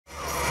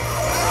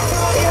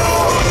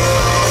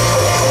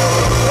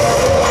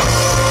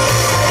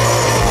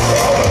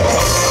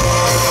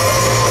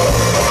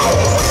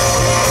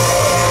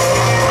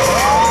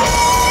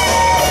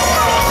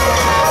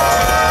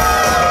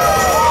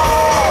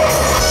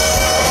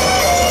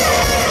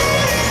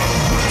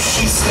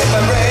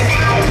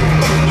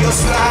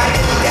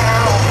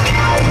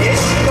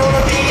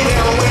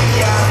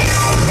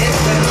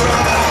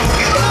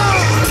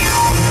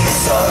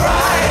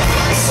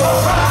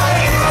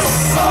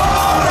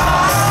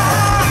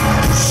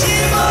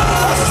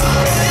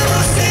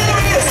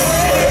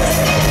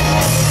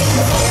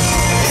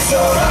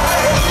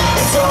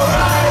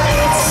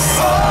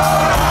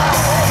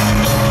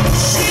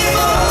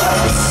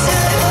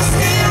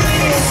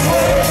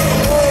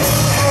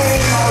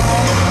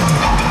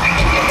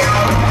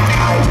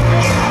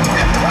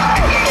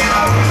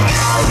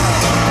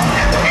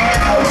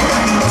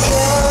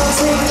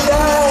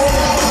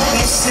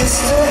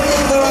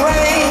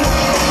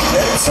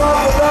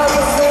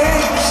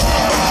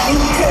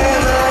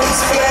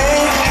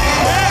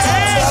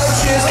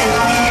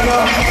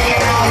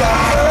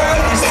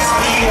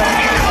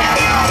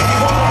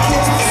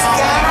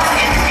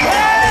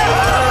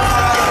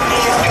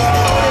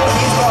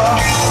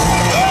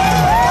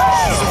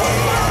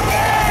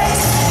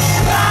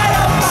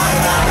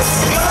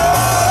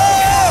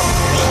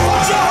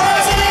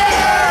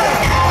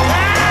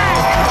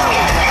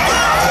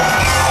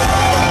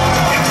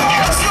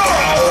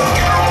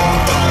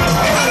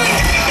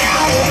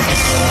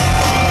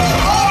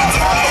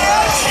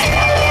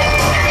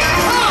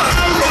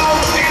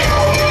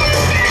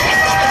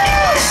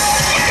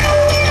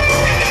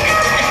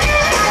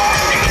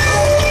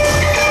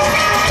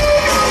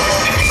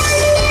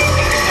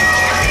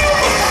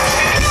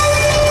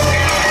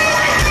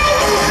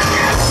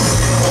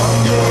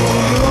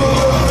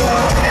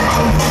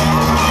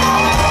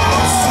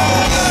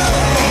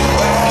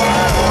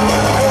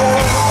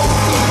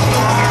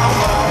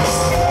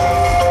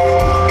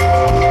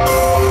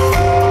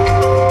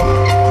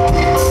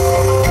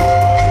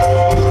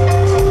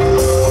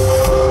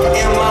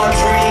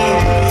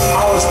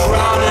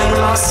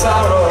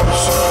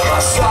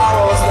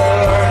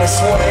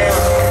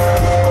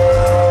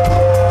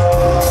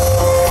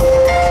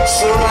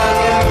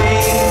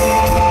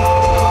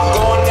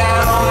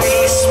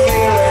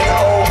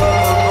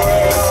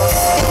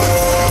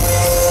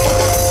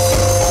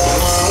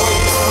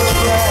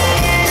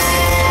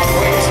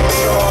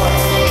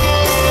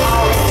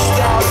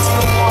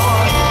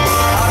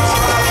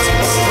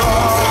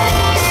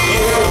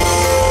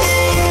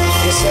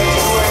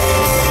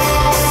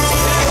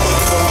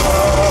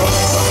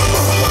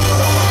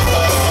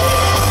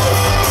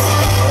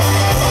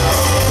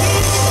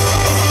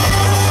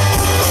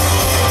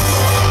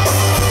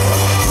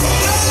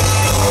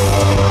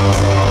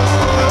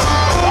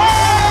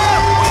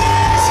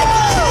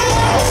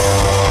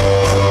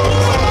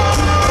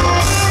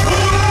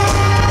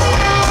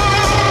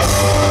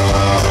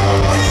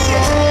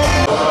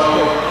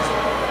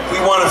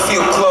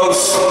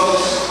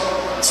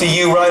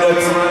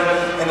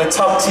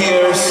top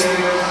tiers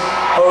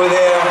over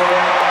there.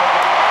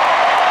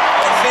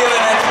 I'm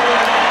feeling it.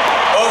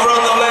 Over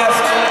on the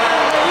left.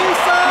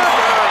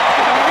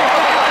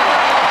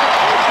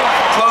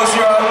 Close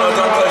your eyes. No,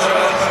 don't close your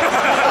eyes.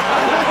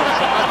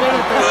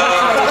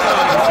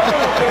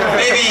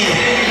 Maybe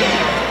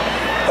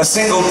a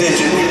single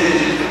digit.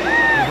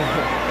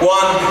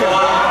 One.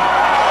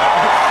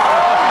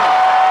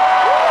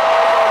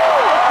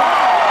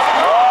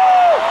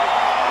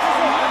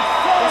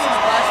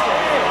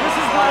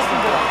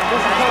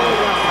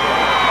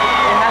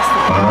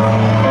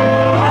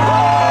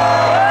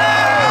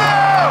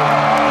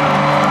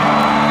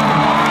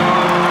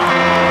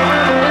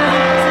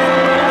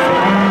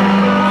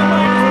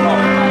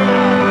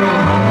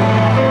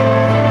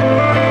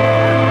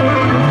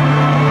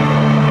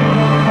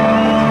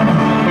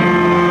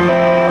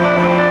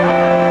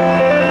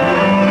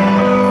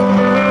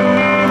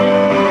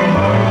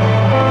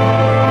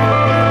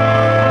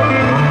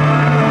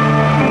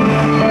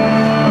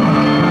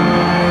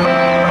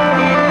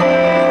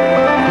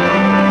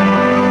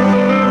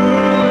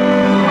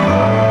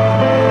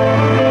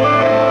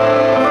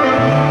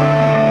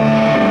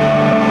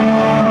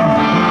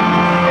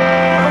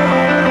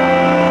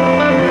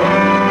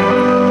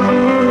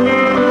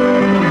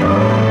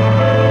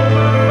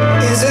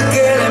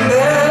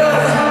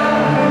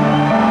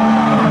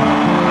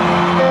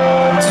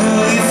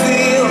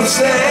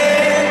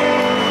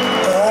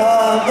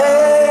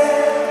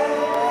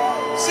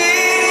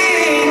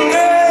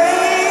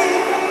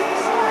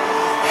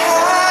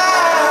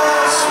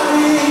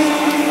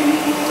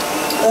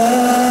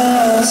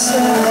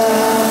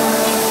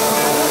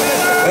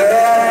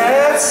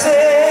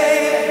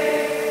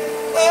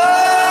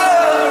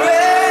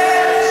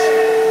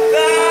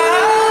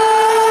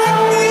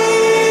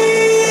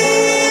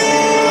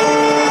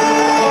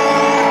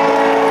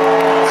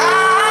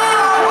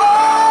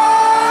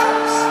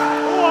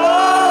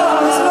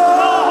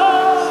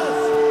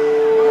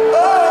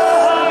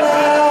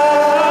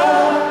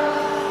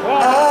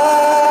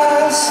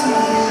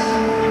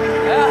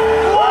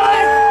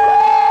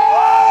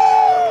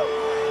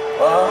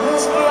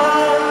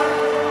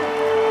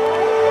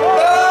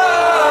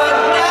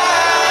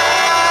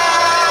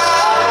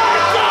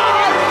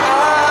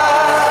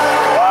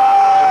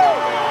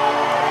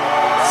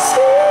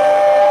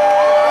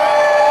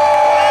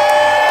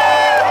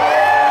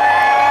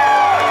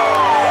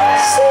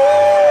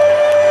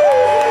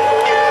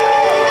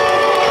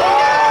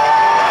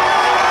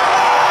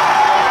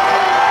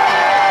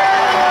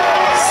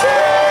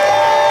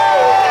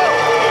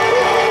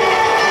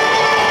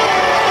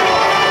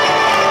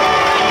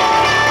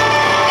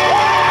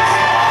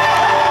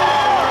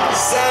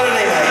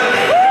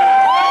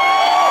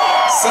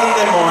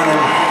 Sunday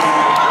morning.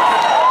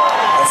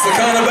 That's the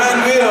kind of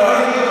band we are.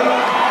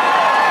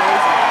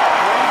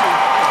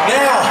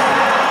 Now,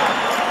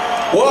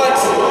 what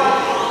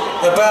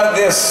about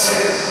this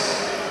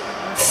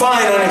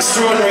fine and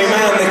extraordinary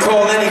man they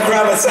call Lenny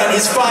Kravitz and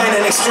his fine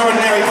and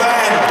extraordinary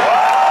band?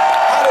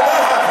 How did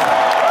that happen?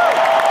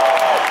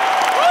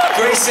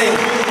 Gracing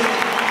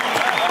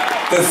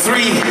the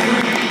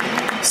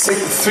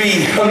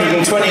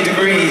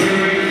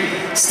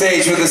 320-degree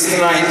stage with us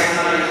tonight.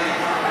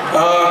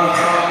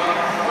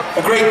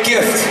 A great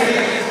gift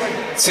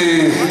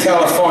to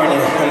California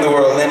and the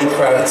world, Lenny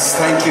Kravitz.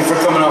 Thank you for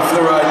coming off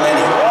the ride,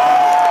 Lenny.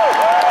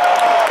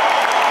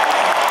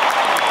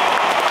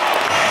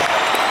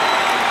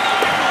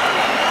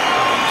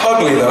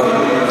 Ugly though.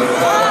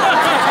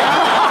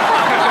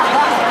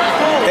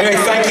 Anyway,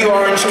 thank you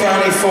Orange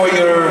County for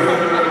your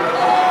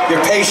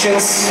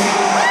patience.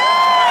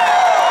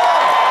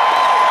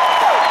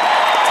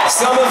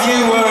 Some of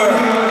you were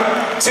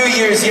 2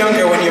 years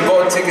younger when you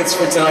bought tickets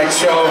for tonight's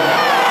show.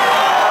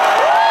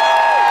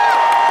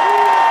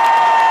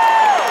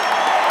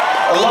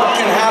 A lot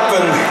can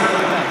happen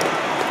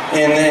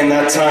in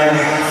that time.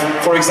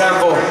 For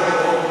example,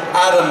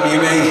 Adam,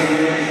 you may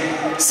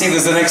see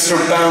there's an extra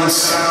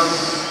bounce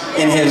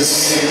in his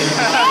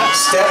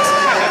step,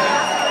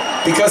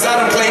 because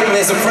Adam Clayton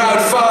is a proud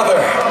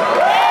father.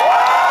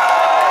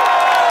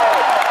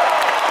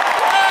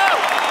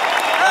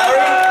 Larry,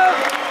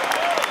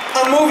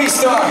 a movie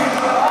star. It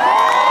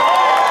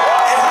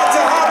had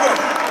to happen.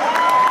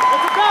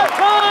 It's about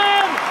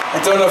time! I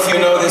don't know if you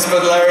know this,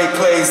 but Larry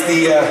plays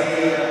the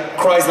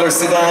Chrysler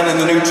sedan in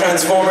the new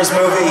Transformers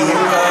movie.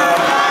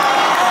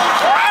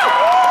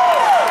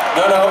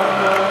 No,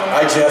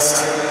 I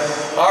jest.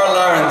 Our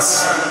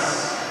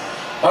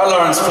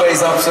Lawrence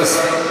plays opposite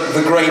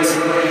the great,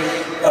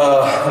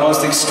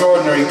 most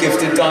extraordinary,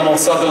 gifted Donald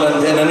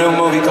Sutherland in a new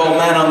movie called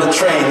Man on the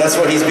Train. That's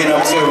what he's been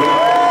up to.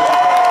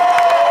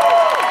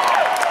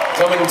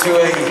 Coming to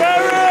a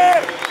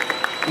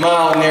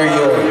mile near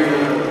you,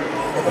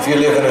 if you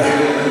live in a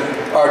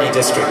arty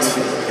district.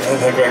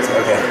 Great,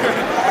 okay.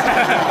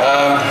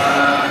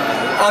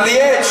 On the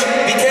Edge,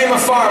 became a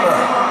farmer.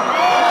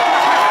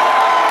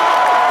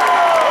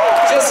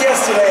 Just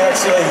yesterday,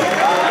 actually.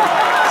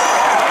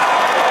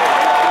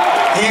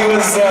 He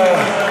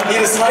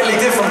had a slightly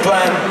different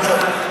plan.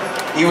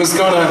 He was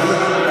gonna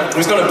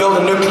who's going to build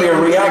a nuclear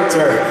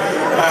reactor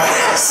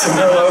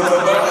somewhere local.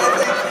 But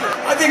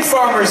I think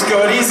Farmer's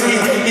good.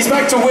 He's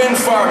back to wind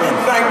farming.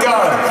 Thank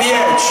God. The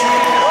Edge.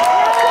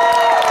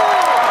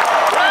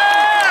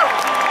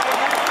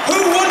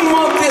 Who wouldn't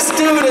want this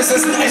dude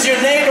as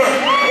your neighbor?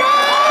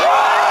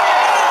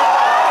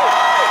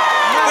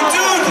 The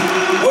dude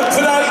would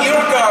put out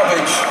your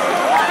garbage.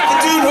 The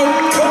dude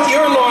would cut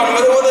your lawn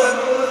with a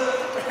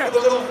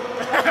little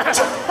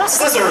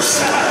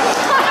scissors.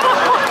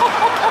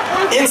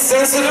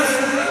 Insensitive?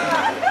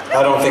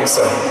 I don't think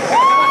so.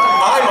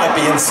 I might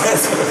be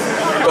insensitive,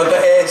 but the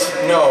Edge,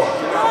 no.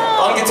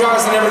 On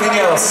guitars and everything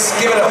else.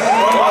 Give it up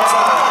one more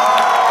time.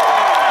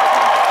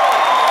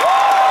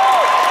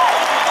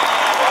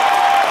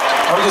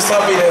 I'm just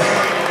happy to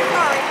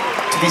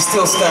be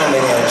still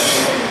standing, Edge.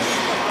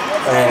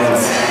 And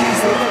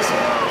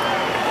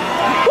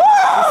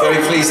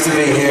very pleased to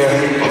be here.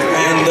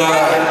 And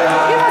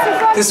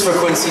this for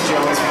Quincy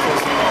Jones.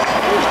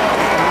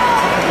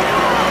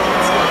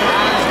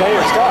 Stay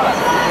or stop?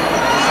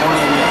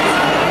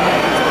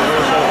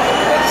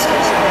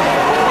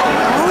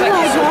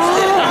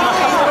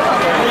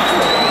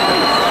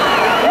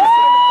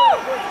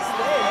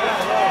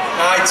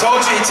 I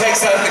told you he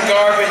takes out the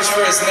garbage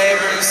for his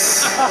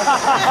neighbors. I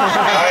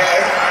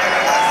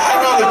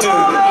know the dude.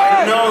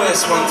 I know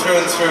this one through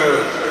and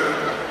through.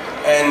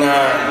 And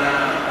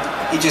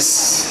he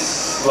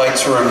just liked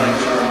to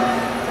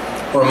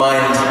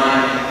remind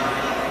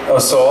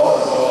us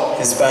all,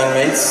 his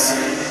bandmates,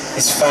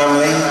 his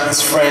family,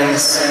 his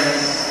friends,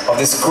 of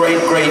this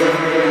great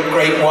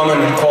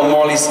woman called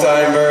Molly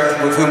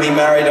Steinberg, with whom he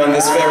married on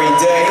this very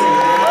day.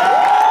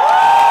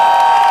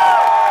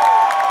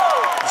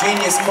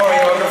 Genius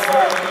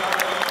choreographer,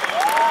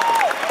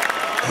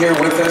 here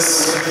with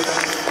us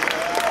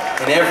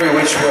in every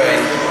which way.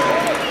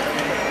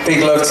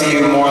 Big love to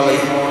you, Morley.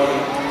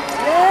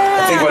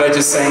 I think what I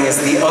just sang is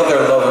the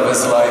other love of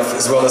his life,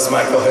 as well as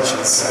Michael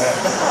Hutchins.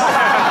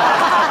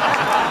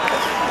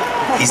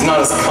 He's not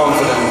as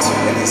confident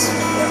in his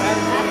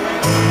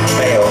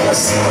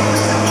maleness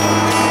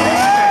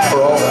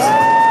for all that.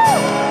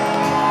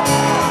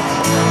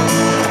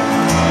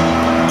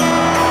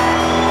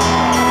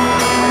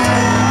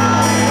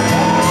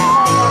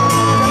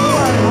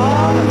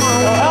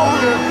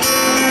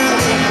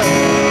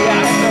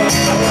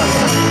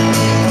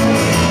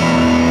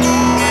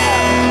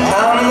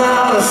 I'm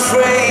not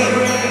afraid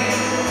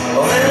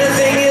of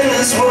anything in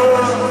this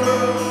world.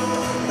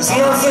 There's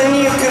nothing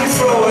you can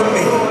throw at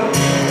me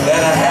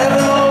that I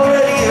haven't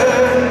already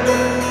heard.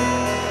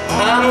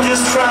 I'm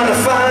just trying to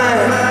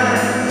find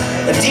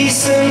a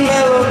decent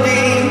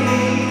melody,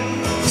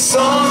 a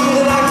song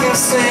that I can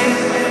sing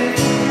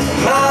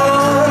in my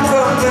own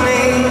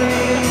company.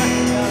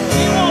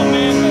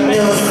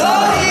 Never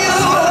thought you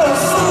were a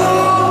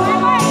fool,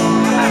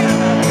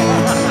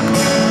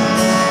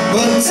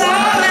 but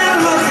darling,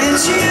 look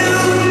at you.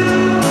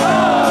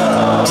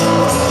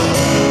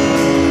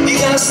 You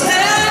gotta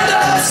stand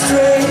up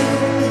straight.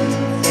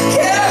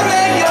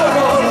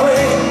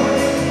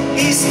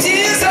 These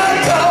tears are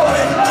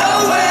going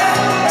nowhere,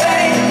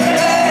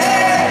 baby.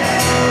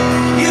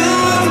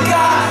 You've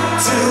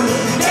got to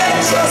get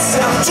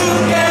yourself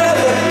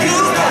together. You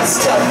got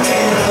stuck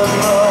in the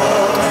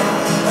mud,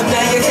 and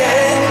now you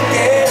can't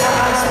get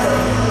out.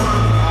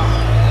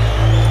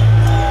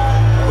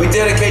 We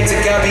dedicate to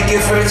Gabby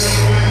Gifford,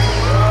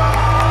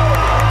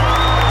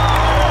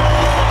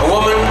 a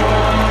woman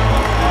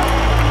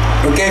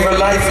who gave her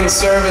life in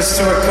service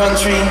to her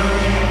country,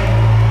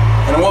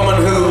 and a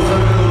woman who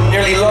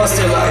nearly lost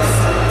her life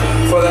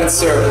for that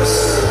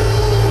service.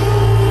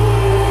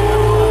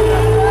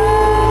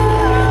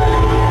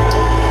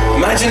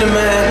 Imagine a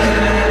man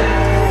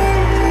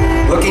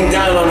looking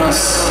down on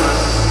us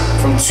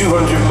from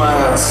 200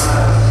 miles,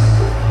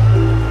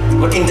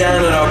 looking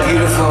down at our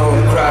beautiful,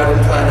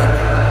 crowded planet.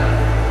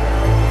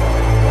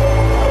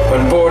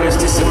 When borders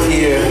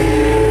disappear,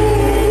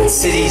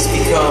 cities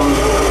become a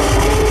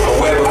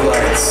web of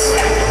lights.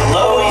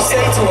 Hello, he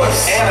said to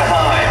us,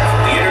 Anaheim,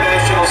 the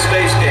International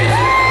Space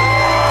Station.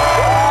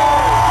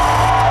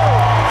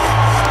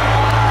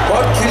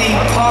 What could he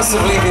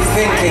possibly be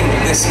thinking,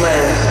 this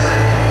man?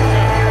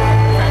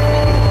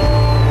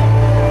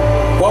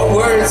 What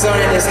words are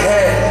in his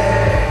head?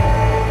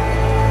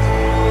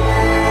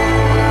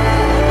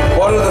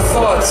 What are the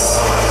thoughts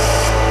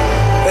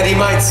that he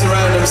might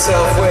surround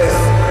himself with?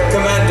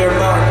 Commander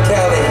Mark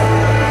Kelly.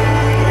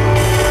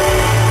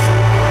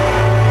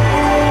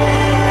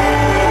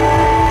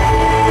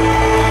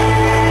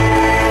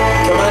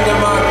 Commander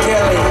Mark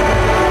Kelly,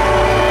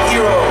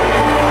 hero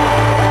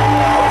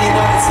of the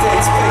United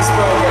States Space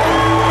Program.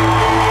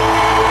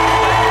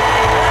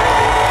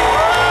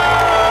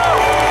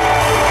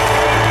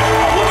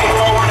 I'm looking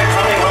forward to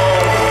coming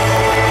home.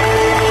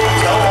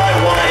 Tell my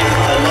wife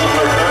I love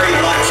her very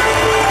much.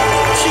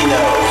 She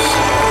knows.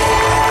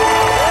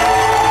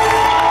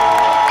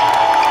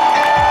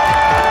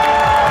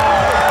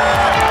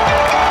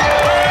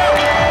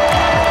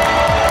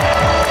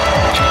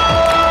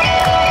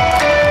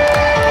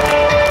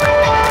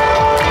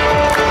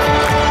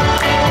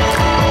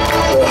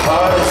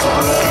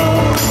 flowers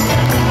bloom.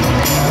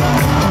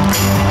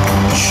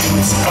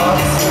 Shoots up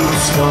through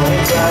stony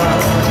down,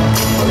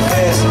 but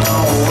there's no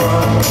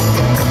room.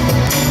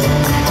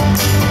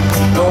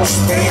 No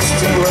space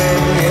to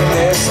rent in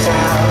this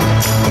town.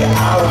 You're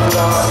out of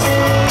luck.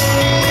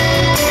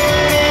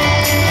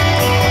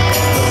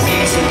 The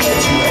reason that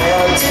you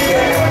had to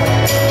care,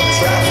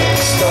 traffic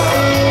stuck.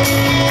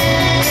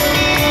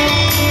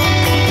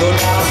 You're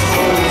not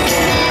moving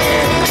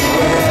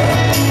anywhere,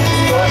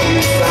 but you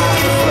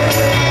found a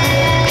friend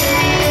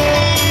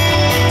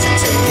to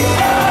take you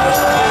out of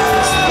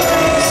this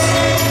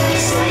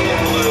place. Green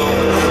and blue.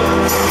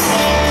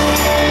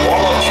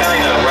 Wall of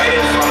China right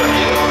in front of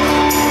you.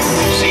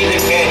 See the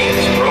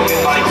canyons broken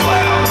by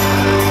cloud.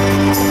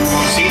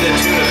 See the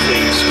tuna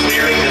fleets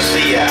clearing the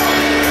sea out.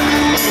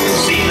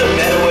 See the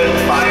Bedouin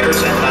fires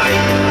at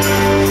night.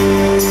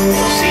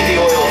 See the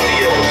oil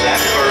fields at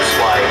first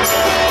light.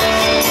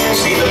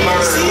 See the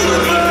birds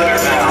beneath their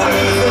mouth.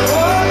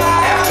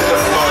 After the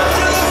flood,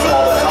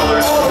 all the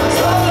colors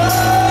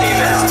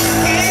came out.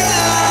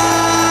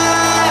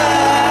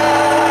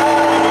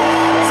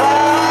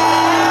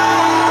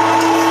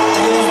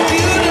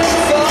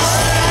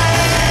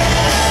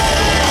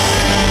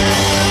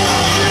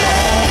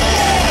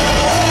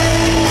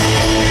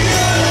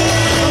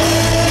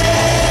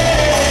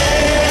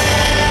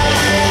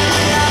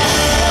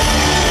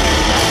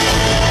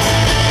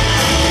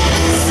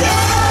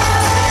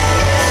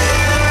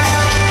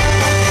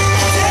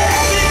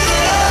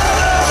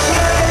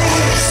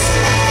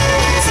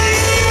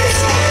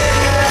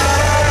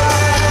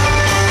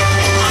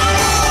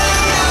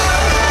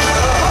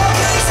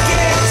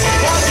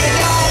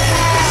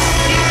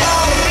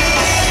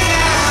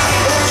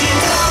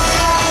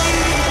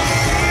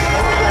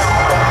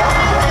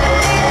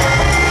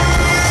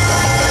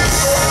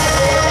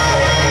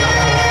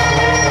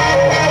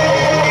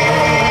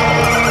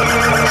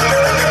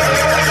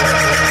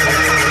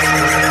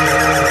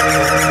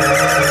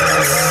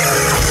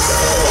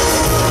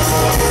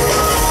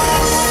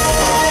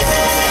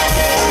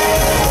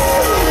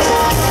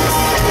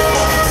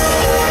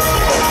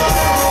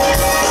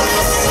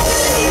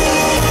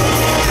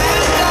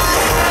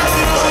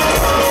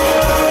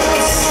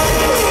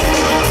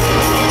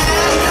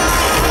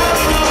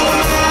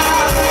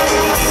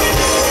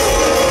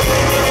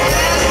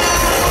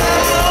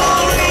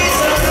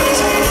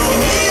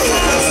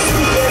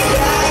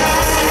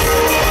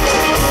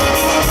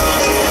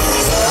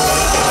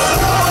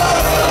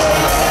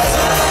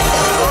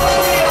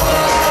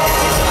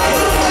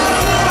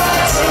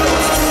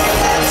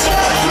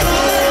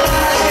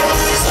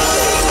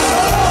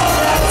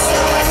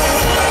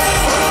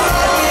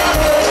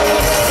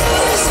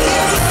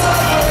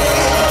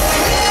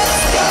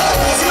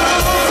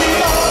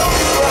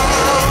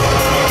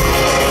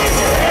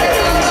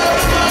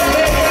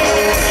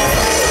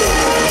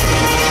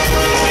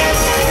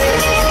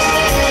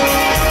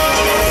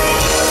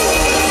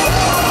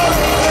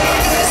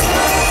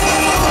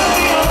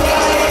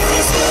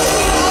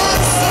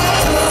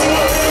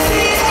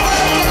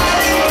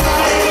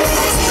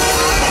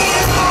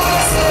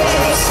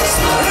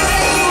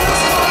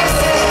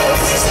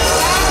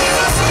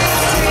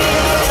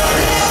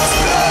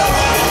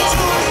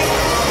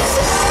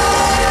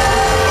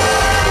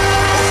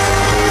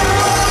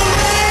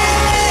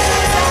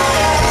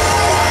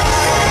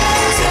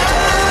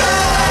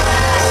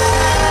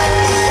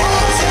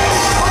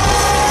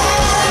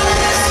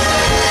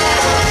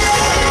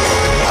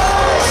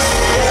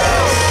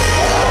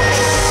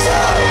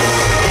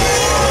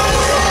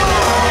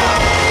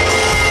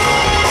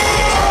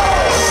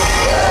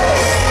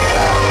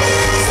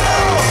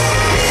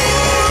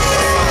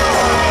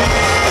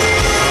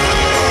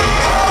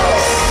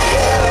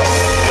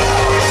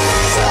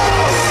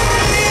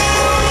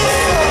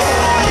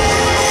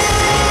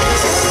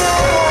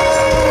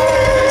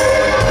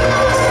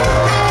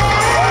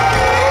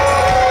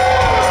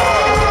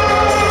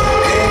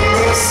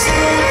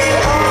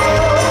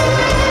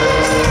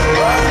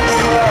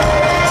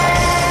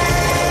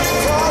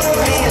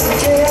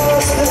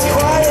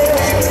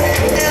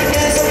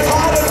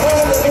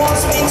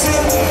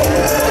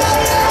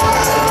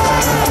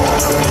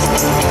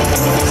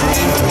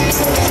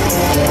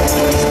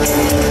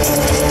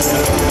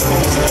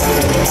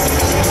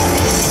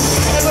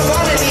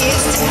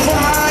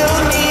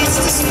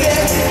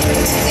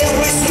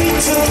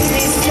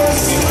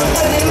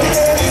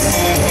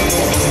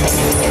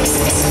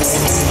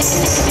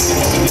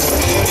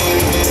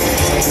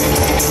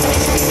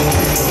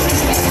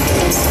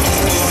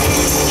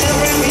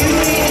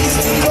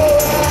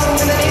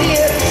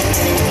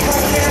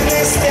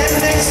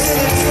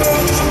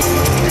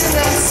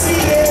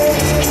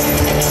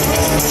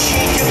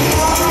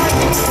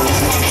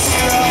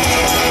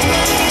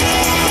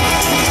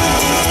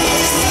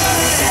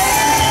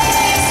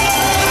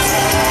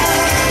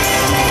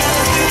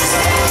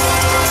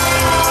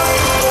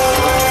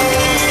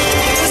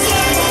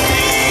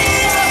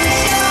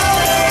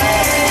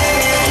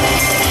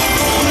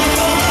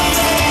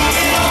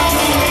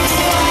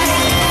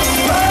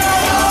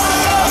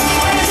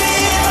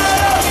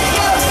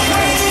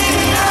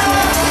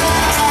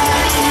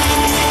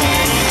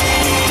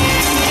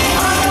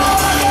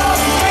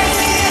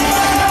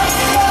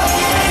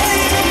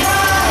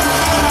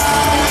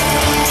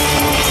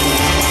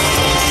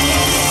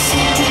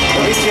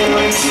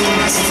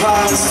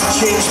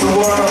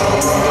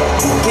 world.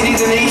 Pity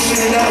the nation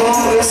that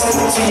won't listen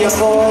to your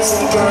boys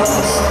and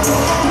girls.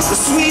 The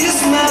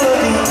sweetest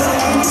melody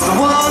is the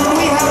one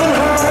we haven't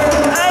heard.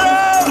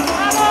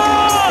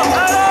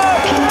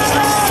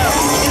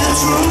 Is it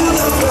true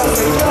the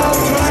perfect dog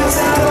drives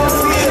out of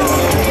fear?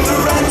 The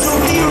rats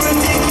will be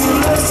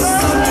ridiculous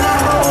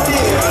now,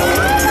 dear.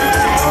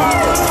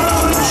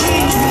 The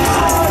changing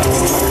heart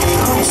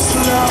comes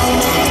slow.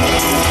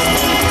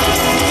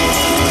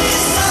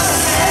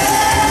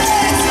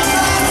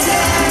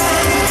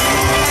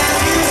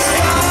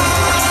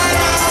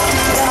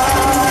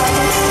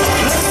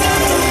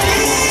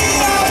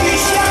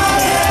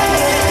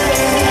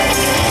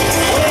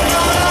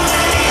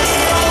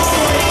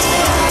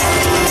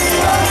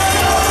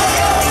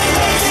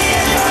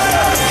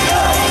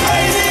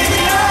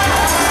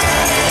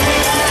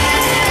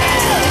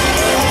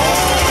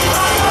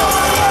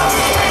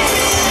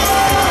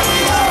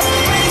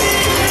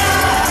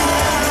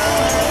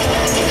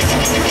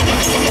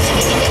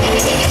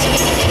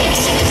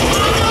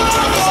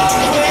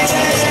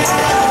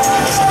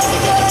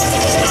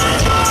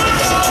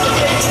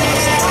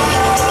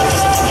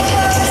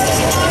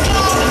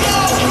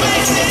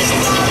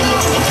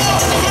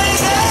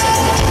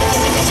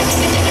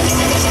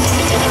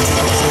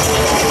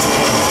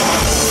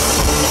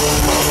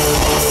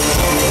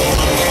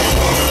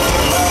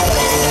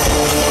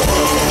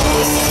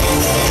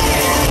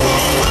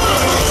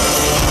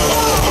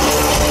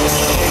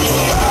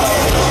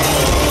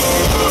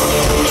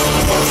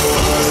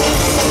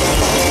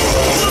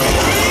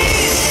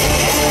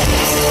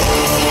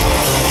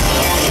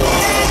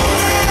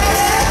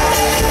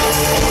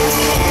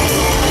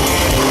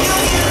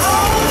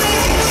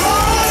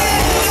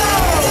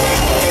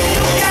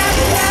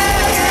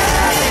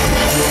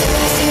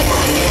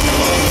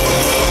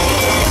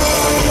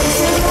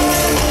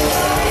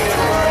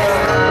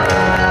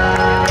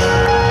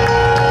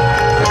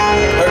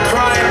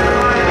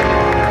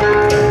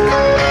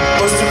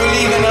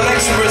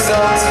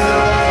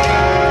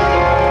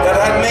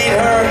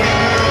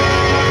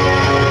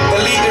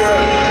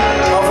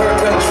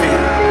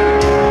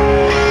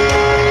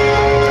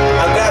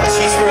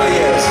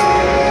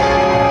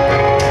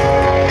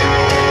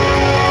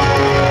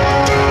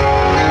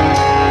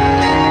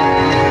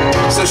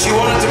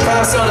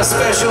 On a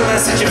special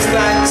message of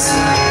thanks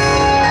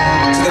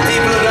to the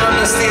people at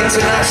Amnesty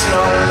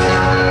International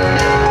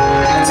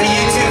and to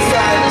you two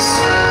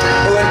fans.